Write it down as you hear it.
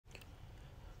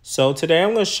So today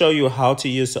I'm going to show you how to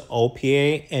use the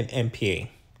OPA and MPA.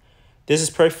 This is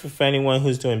perfect for anyone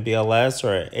who's doing BLS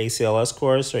or ACLS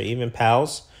course or even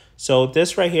PALS. So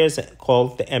this right here is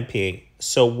called the MPA.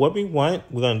 So what we want,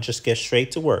 we're going to just get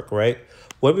straight to work, right?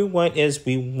 What we want is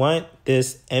we want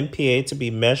this MPA to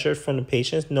be measured from the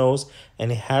patient's nose,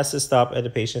 and it has to stop at the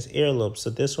patient's earlobe. So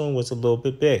this one was a little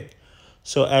bit big.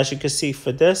 So as you can see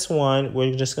for this one,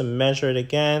 we're just going to measure it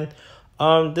again.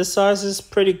 This size is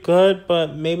pretty good,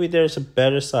 but maybe there's a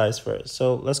better size for it.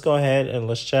 So let's go ahead and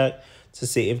let's check to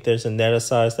see if there's another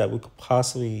size that we could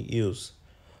possibly use.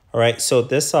 All right, so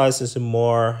this size is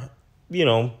more,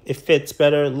 it fits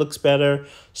better, looks better.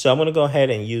 So I'm going to go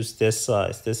ahead and use this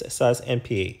size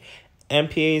MPA.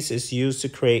 MPAs is used to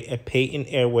create a patent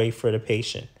airway for the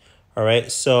patient. All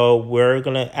right, so we're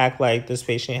going to act like this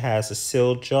patient has a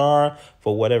sealed jar.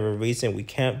 For whatever reason, we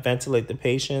can't ventilate the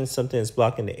patient. Something is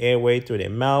blocking the airway through their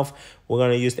mouth. We're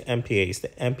going to use the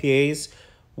MPAs.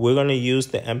 We're going to use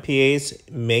the MPAs.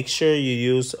 Make sure you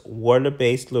use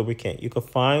water-based lubricant. You can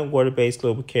find water-based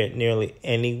lubricant nearly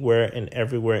anywhere and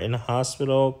everywhere in the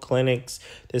hospital, clinics.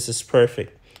 This is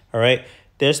perfect. All right,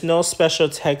 there's no special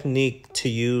technique to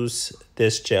use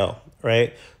this gel.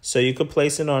 Right, so you could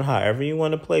place it on however you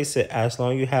want to place it. As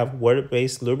long as you have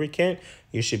water-based lubricant,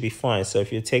 you should be fine. So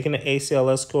if you're taking an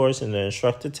ACLS course and the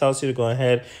instructor tells you to go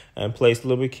ahead and place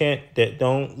lubricant,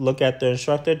 don't look at the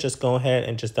instructor. Just go ahead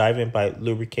and just dive in by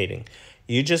lubricating.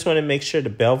 You just want to make sure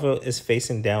the belville is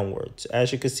facing downwards.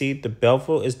 As you can see, the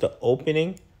belville is the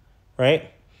opening, right?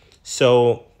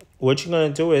 So what you're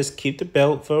going to do is keep the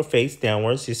belville face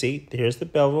downwards. You see, here's the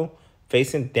belville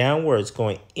facing downwards,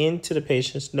 going into the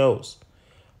patient's nose.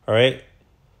 All right.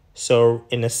 So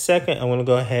in a second, I'm going to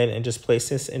go ahead and just place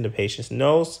this in the patient's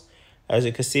nose. As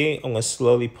you can see, I'm going to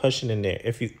slowly push it in there.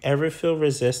 If you ever feel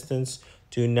resistance,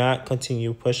 do not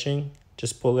continue pushing.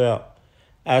 Just pull it out.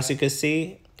 As you can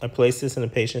see, I place this in the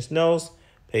patient's nose.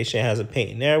 Patient has a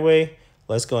patent airway.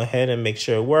 Let's go ahead and make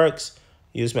sure it works.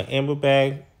 Use my ambu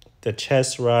bag. The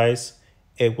chest rise.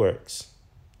 It works.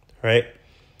 All right.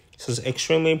 So it's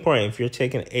extremely important. If you're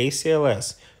taking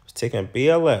ACLS, if you're taking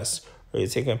BLS, or you're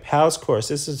taking a PALS course,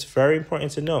 this is very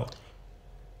important to know.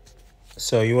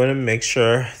 So you want to make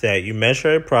sure that you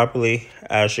measure it properly.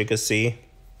 As you can see,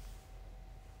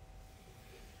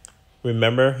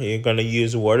 remember, you're going to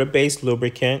use water-based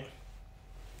lubricant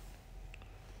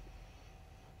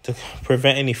to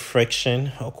prevent any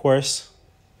friction, of course.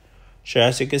 So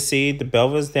as you can see, the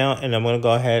belville is down, and I'm going to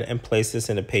go ahead and place this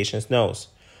in the patient's nose.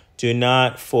 Do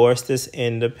not force this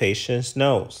in the patient's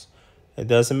nose. It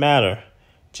doesn't matter.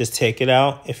 Just take it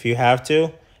out if you have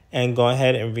to and go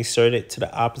ahead and reinsert it to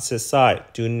the opposite side.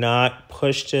 Do not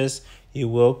push this. You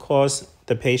will cause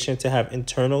the patient to have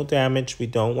internal damage. We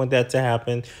don't want that to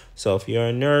happen. So if you're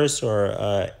a nurse or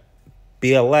a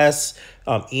BLS,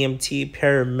 EMT,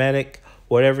 paramedic,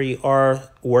 whatever you are,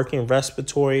 working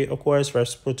respiratory, of course,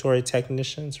 respiratory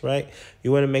technicians, right?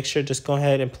 You want to make sure just go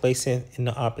ahead and place it in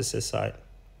the opposite side.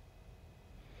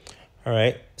 All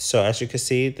right, so as you can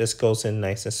see, this goes in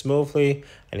nice and smoothly.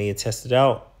 I need to test it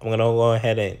out. I'm going to go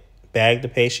ahead and bag the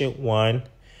patient 1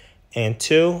 and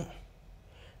 2.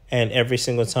 And every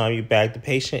single time you bag the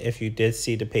patient, if you did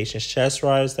see the patient's chest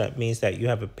rise, that means that you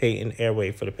have a patent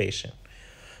airway for the patient.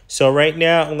 So right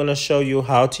now, I'm going to show you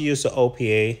how to use the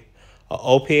OPA.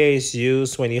 OPA is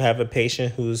used when you have a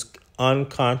patient who's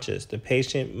unconscious. The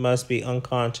patient must be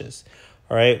unconscious.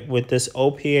 All right, with this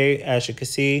OPA, as you can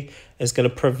see, it's going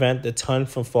to prevent the tongue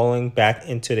from falling back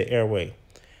into the airway.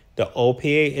 The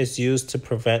OPA is used to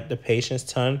prevent the patient's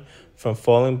tongue from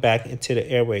falling back into the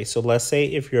airway. So let's say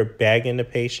if you're bagging the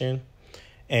patient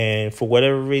and for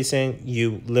whatever reason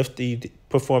you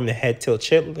perform the head tilt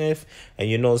chin lift and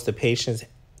you notice the patient's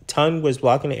tongue was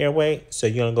blocking the airway, so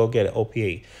you're going to go get an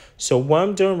OPA. So what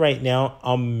I'm doing right now,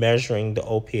 I'm measuring the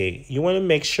OPA. You want to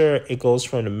make sure it goes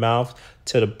from the mouth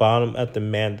to the bottom of the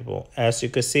mandible. As you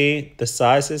can see, the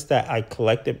sizes that I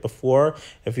collected before,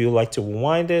 if you would like to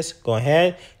rewind this, go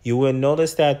ahead. You will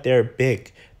notice that they're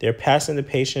big. They're passing the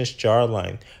patient's jaw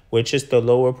line, which is the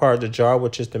lower part of the jaw,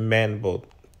 which is the mandible.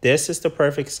 This is the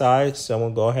perfect size, so I'm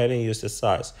going to go ahead and use the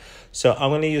size. So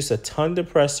I'm going to use a tongue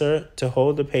depressor to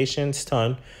hold the patient's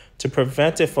tongue to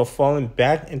prevent it from falling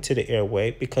back into the airway,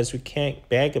 because we can't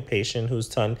bag a patient whose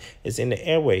tongue is in the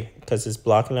airway because it's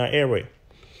blocking our airway.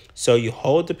 So you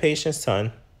hold the patient's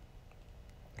tongue,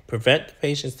 prevent the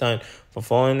patient's tongue from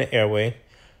falling in the airway.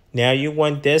 Now you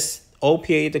want this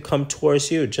OPA to come towards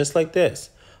you, just like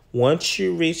this. Once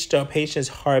you reach the patient's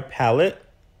hard palate,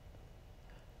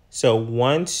 so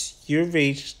once you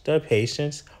reach the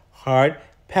patient's hard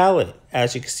palate,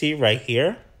 as you can see right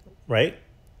here, right,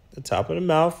 the top of the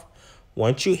mouth,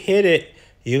 Once you hit it,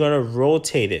 you're going to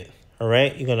rotate it, all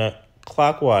right? You're going to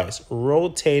clockwise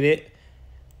rotate it,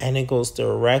 and it goes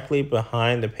directly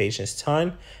behind the patient's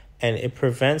tongue, and it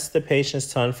prevents the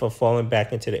patient's tongue from falling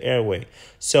back into the airway.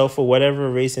 So for whatever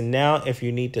reason now, if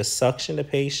you need to suction the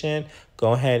patient,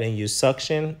 go ahead and use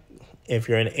suction. If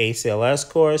you're in an ACLS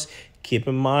course, keep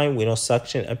in mind, we don't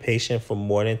suction a patient for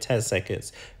more than 10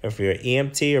 seconds. If you're an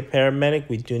EMT or paramedic,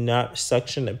 we do not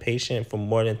suction a patient for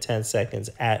more than 10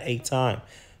 seconds at a time.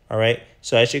 All right.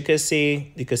 So as you can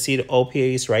see the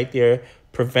OPAs right there,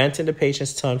 preventing the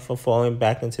patient's tongue from falling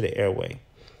back into the airway.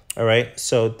 All right.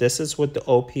 So this is what the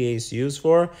OPA is used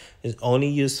for. It's only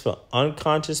used for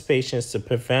unconscious patients to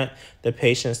prevent the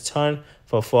patient's tongue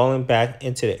from falling back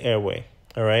into the airway.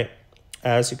 All right.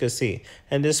 As you can see,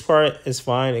 and this part is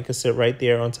fine. It can sit right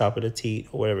there on top of the teat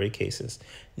or whatever the case is.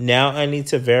 Now I need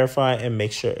to verify and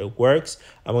make sure it works.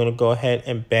 I'm going to go ahead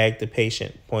and bag the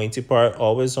patient. Pointy part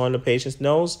always on the patient's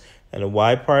nose, and the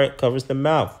wide part covers the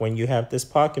mouth when you have this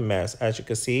pocket mask. As you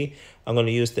can see, I'm going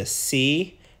to use the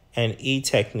C and E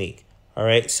technique. All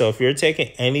right, so if you're taking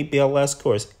any BLS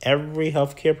course, every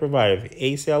healthcare provider,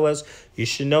 ACLS, you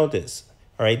should know this.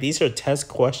 All right, these are test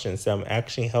questions that I'm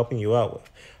actually helping you out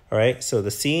with. All right, so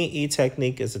the C and E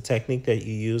technique is a technique that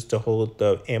you use to hold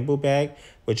the ambu bag,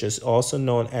 which is also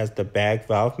known as the bag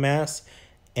valve mask.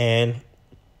 And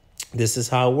this is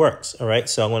how it works. All right,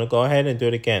 so I'm going to go ahead and do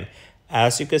it again.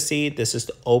 As you can see, this is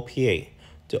the OPA.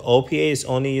 The OPA is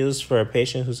only used for a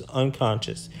patient who's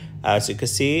unconscious. As you can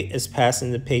see, it's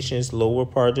passing the patient's lower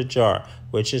part of the jaw,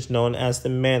 which is known as the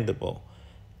mandible.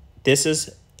 This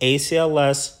is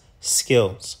ACLS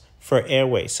skills for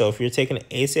airway. So if you're taking an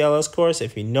ACLS course,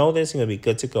 if you know this, you're going to be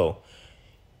good to go.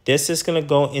 This is going to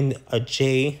go in a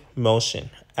J motion.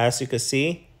 As you can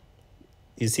see,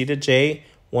 you see the J.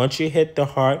 Once you hit the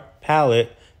heart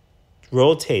palate,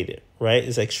 rotate it, right?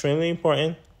 It's extremely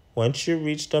important. Once you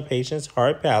reach the patient's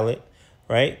heart palate,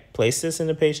 right, place this in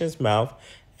the patient's mouth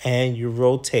and you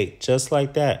rotate just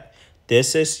like that.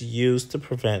 This is used to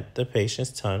prevent the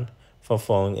patient's tongue from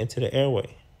falling into the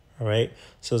airway, all right?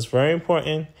 So it's very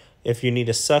important. If you need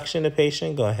to suction the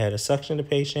patient, go ahead and suction the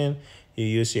patient. You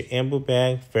use your ambu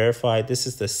bag, verify. This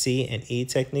is the C and E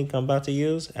technique I'm about to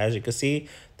use. As you can see,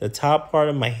 the top part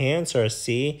of my hands are a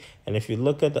C, and if you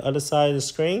look at the other side of the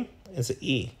screen, it's an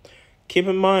E. Keep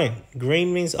in mind,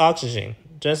 green means oxygen,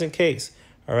 just in case.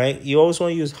 All right, you always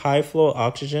want to use high flow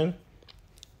oxygen.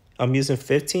 I'm using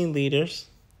 15 liters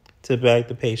to bag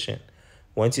the patient.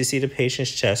 Once you see the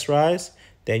patient's chest rise,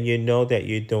 then you know that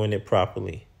you're doing it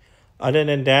properly. Other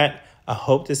than that, I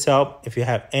hope this helped. If you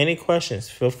have any questions,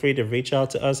 feel free to reach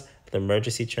out to us at the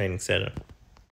Emergency Training Center.